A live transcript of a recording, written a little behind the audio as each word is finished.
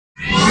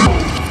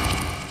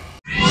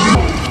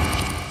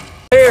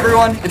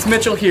everyone, it's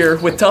Mitchell here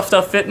with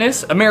TuffStuff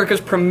Fitness, America's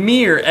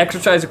premier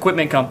exercise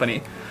equipment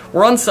company.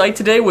 We're on site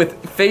today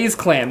with Faze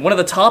Clan, one of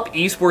the top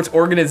esports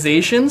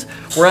organizations.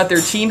 We're at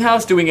their team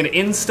house doing an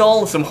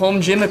install of some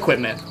home gym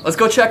equipment. Let's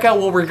go check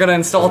out what we're gonna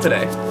install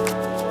today.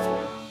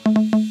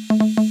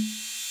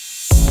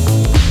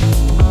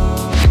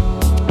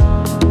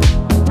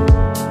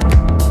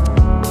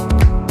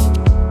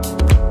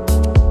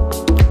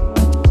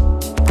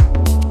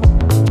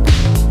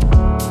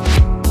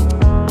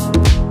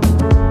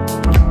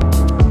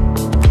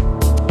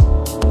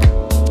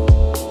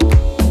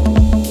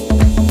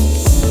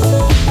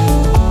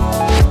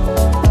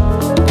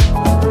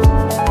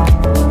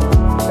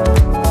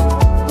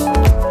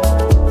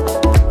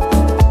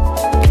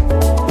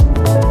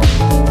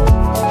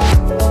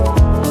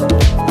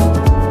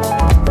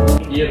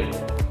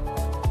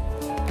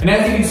 And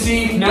as you can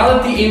see, now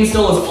that the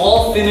install is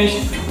all finished,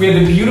 we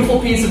have a beautiful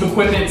piece of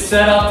equipment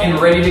set up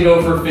and ready to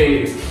go for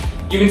Faze.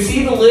 You can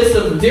see the list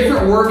of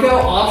different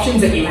workout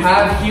options that you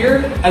have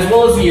here, as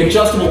well as the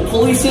adjustable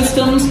pulley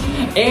systems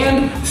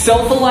and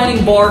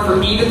self-aligning bar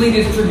for evenly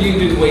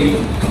distributed weight.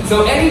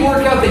 So any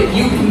workout that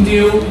you can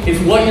do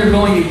is what you're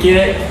going to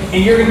get,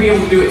 and you're going to be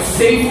able to do it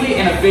safely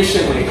and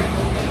efficiently.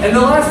 And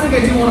the last thing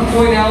I do want to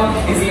point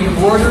out is the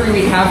embroidery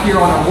we have here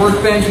on our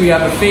workbench. We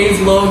have the Faze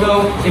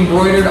logo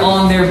embroidered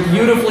on there,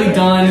 beautifully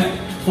done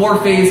for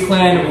Faze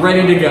Clan,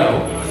 ready to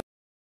go.